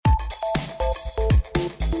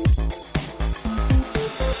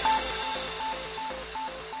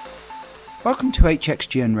Welcome to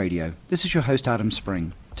HXGN Radio. This is your host Adam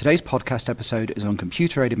Spring. Today's podcast episode is on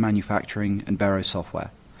computer-aided manufacturing and Vero software.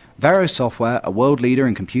 Vero Software, a world leader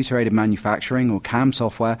in computer-aided manufacturing, or CAM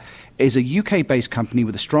software, is a UK-based company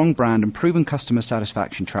with a strong brand and proven customer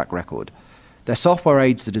satisfaction track record. Their software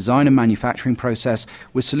aids the design and manufacturing process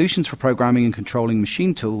with solutions for programming and controlling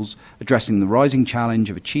machine tools, addressing the rising challenge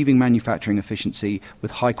of achieving manufacturing efficiency with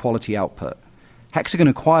high-quality output. Hexagon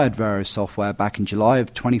acquired Vero Software back in July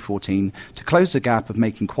of 2014 to close the gap of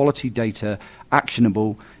making quality data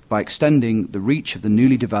actionable by extending the reach of the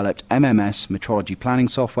newly developed MMS metrology planning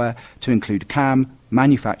software to include CAM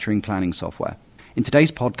manufacturing planning software. In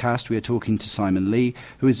today's podcast, we are talking to Simon Lee,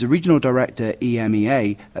 who is the Regional Director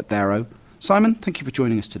EMEA at Vero. Simon, thank you for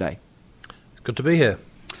joining us today. It's good to be here.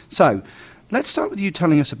 So, let's start with you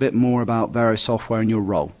telling us a bit more about Vero Software and your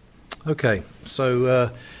role. Okay,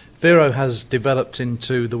 so Vero has developed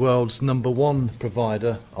into the world's number one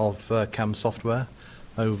provider of CAM software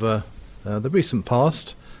over the recent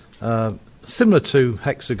past. Similar to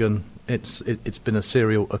Hexagon, it's been a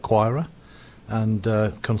serial acquirer and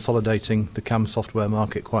consolidating the CAM software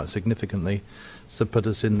market quite significantly, so put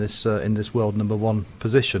us in this world number one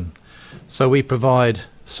position. So we provide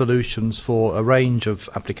solutions for a range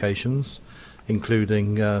of applications,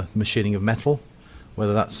 including machining of metal,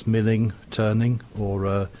 whether that's milling, turning,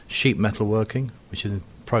 or sheet metal working, which is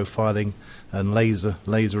profiling and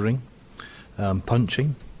lasering,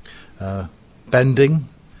 punching, bending.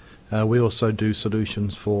 We also do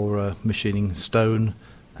solutions for machining stone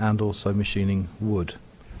and also machining wood.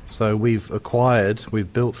 So we've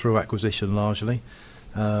built through acquisition largely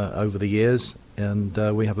over the years,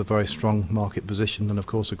 and we have a very strong market position and, of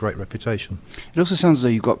course, a great reputation. It also sounds as though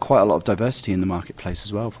you've got quite a lot of diversity in the marketplace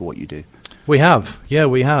as well for what you do. We have. You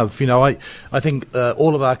know, I think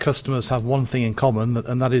all of our customers have one thing in common,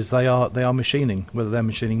 and that is they are machining, whether they're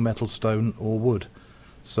machining metal, stone, or wood.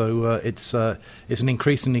 So it's an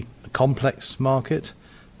increasingly complex market.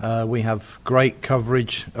 We have great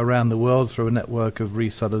coverage around the world through a network of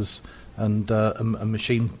resellers and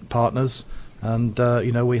machine partners, and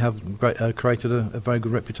we have created a very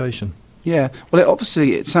good reputation. Yeah. Well,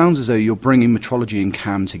 it sounds as though you're bringing metrology and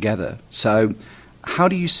CAM together. So, how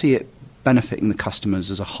do you see it benefiting the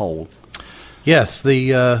customers as a whole? Yes,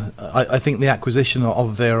 I think the acquisition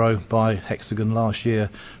of Vero by Hexagon last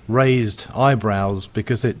year raised eyebrows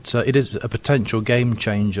because it is a potential game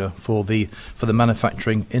changer for the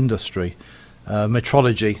manufacturing industry.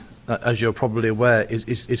 Metrology, as you're probably aware,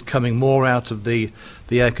 is coming more out of the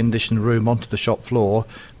air-conditioned room onto the shop floor,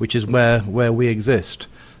 which is where we exist.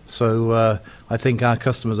 So I think our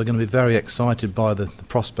customers are going to be very excited by the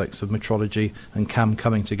prospects of metrology and CAM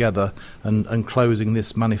coming together and closing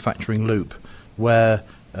this manufacturing loop where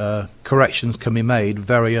corrections can be made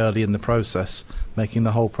very early in the process, making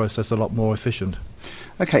the whole process a lot more efficient.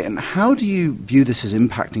 Okay, and how do you view this as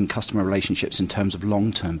impacting customer relationships in terms of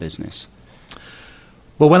long-term business?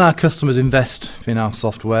 Well, when our customers invest in our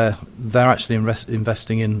software, they're actually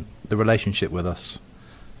investing in the relationship with us.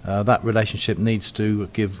 That relationship needs to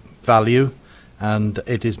give value, and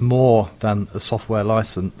it is more than a software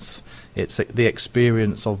license. It's the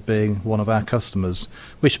experience of being one of our customers,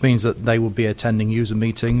 which means that they will be attending user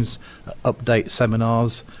meetings, update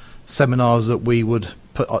seminars that we would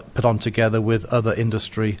put on together with other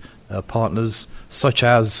industry partners, such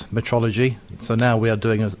as metrology. So now we are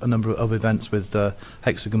doing a number of events with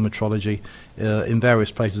Hexagon Metrology in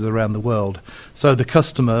various places around the world. So the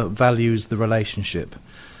customer values the relationship.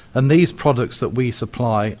 And these products that we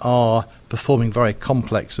supply are performing very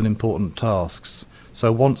complex and important tasks.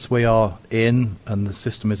 So once we are in and the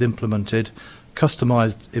system is implemented,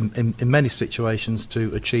 customized in many situations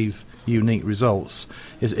to achieve unique results,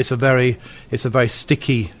 it's a very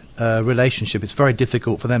sticky relationship. It's very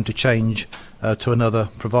difficult for them to change to another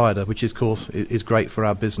provider, which of course is great for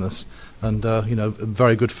our business and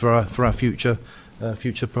very good for our future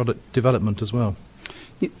product development as well.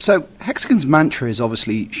 So Hexagon's mantra is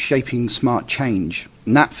obviously shaping smart change,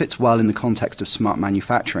 and that fits well in the context of smart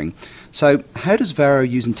manufacturing. So how does Vero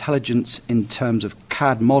use intelligence in terms of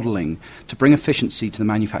CAD modelling to bring efficiency to the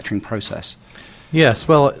manufacturing process? Yes,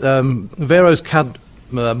 well, Vero's CAD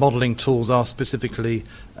modelling tools are specifically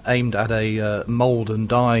aimed at a mould and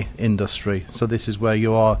die industry. So this is where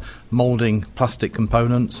you are moulding plastic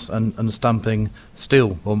components and stamping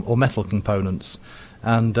steel or metal components.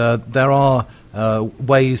 And there are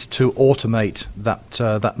ways to automate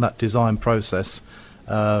that design process.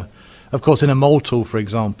 Of course, in a mould tool, for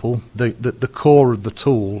example, the core of the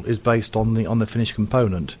tool is based on the finished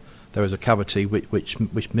component. There is a cavity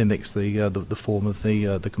which mimics the form of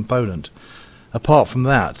the component. Apart from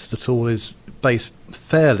that, the tool is based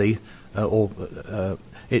fairly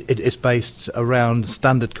it's based around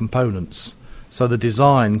standard components. So the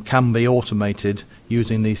design can be automated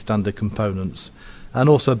using these standard components, and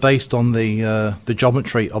also based on the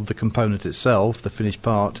geometry of the component itself, the finished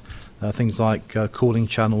part. Things like cooling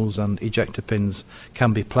channels and ejector pins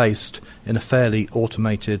can be placed in a fairly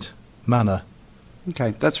automated manner.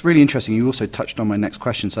 Okay, that's really interesting. You also touched on my next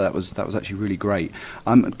question, so that was actually really great.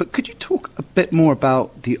 But could you talk a bit more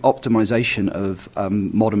about the optimization of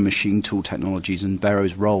modern machine tool technologies and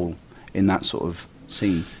Vero's role in that sort of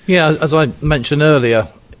scene? Yeah, as I mentioned earlier,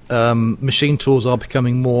 machine tools are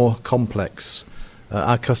becoming more complex.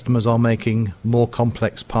 Our customers are making more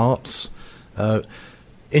complex parts.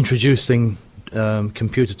 Introducing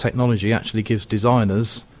computer technology actually gives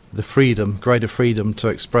designers the greater freedom to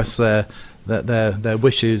express their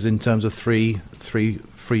wishes in terms of 3D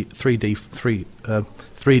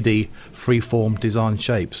free-form design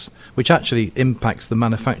shapes, which actually impacts the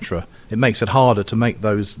manufacturer. It makes it harder to make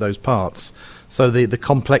those parts. So the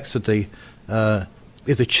complexity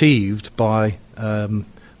is achieved by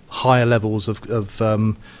higher levels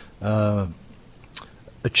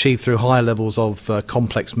achieved through higher levels of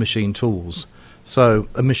complex machine tools. So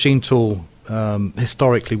a machine tool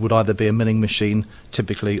historically would either be a milling machine,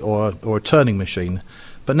 typically, or a turning machine.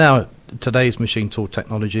 But now, today's machine tool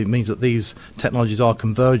technology means that these technologies are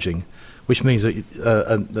converging, which means that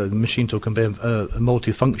a machine tool can be a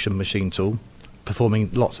multifunction machine tool,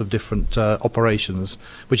 performing lots of different operations,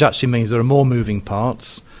 which actually means there are more moving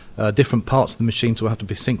parts. Different parts of the machine tool have to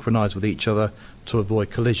be synchronized with each other to avoid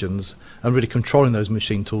collisions, and really controlling those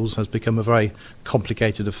machine tools has become a very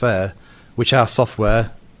complicated affair, which our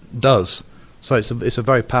software does. So it's a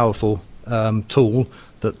very powerful tool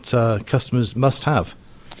that customers must have.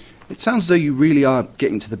 It sounds as though you really are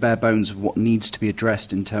getting to the bare bones of what needs to be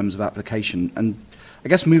addressed in terms of application. And I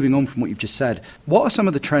guess moving on from what you've just said, what are some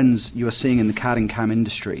of the trends you are seeing in the CAD and CAM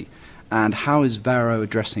industry, and how is Vero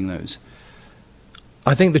addressing those?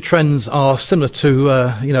 I think the trends are similar to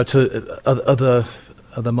other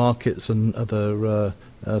markets and other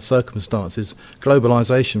circumstances.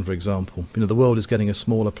 Globalization, for example. The world is getting a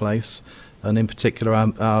smaller place, and in particular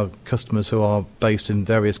our customers who are based in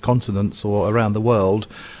various continents or around the world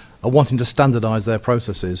are wanting to standardize their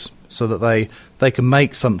processes so that they can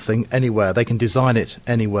make something anywhere, they can design it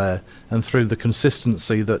anywhere, and through the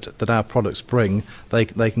consistency that our products bring, they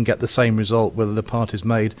can get the same result whether the part is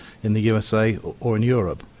made in the USA or in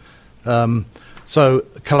Europe. So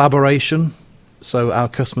collaboration, so our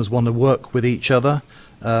customers want to work with each other,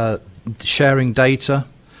 sharing data,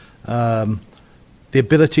 the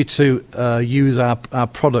ability to use our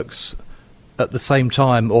products at the same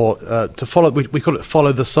time, or to follow. We call it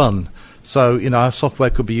follow the sun. So our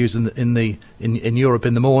software could be used in Europe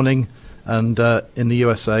in the morning, and in the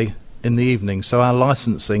USA in the evening. So our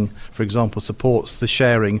licensing, for example, supports the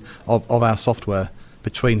sharing of our software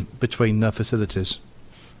between facilities.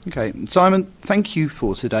 Okay, Simon, thank you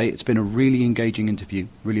for today. It's been a really engaging interview.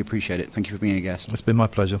 Really appreciate it. Thank you for being a guest. It's been my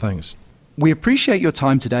pleasure. Thanks. We appreciate your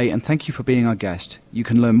time today, and thank you for being our guest. You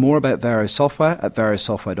can learn more about Vero Software at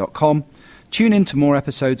verosoftware.com. Tune in to more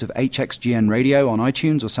episodes of HXGN Radio on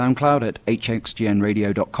iTunes or SoundCloud at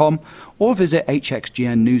hxgnradio.com, or visit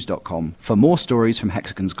hxgnnews.com for more stories from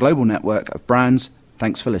Hexagon's global network of brands.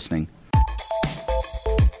 Thanks for listening.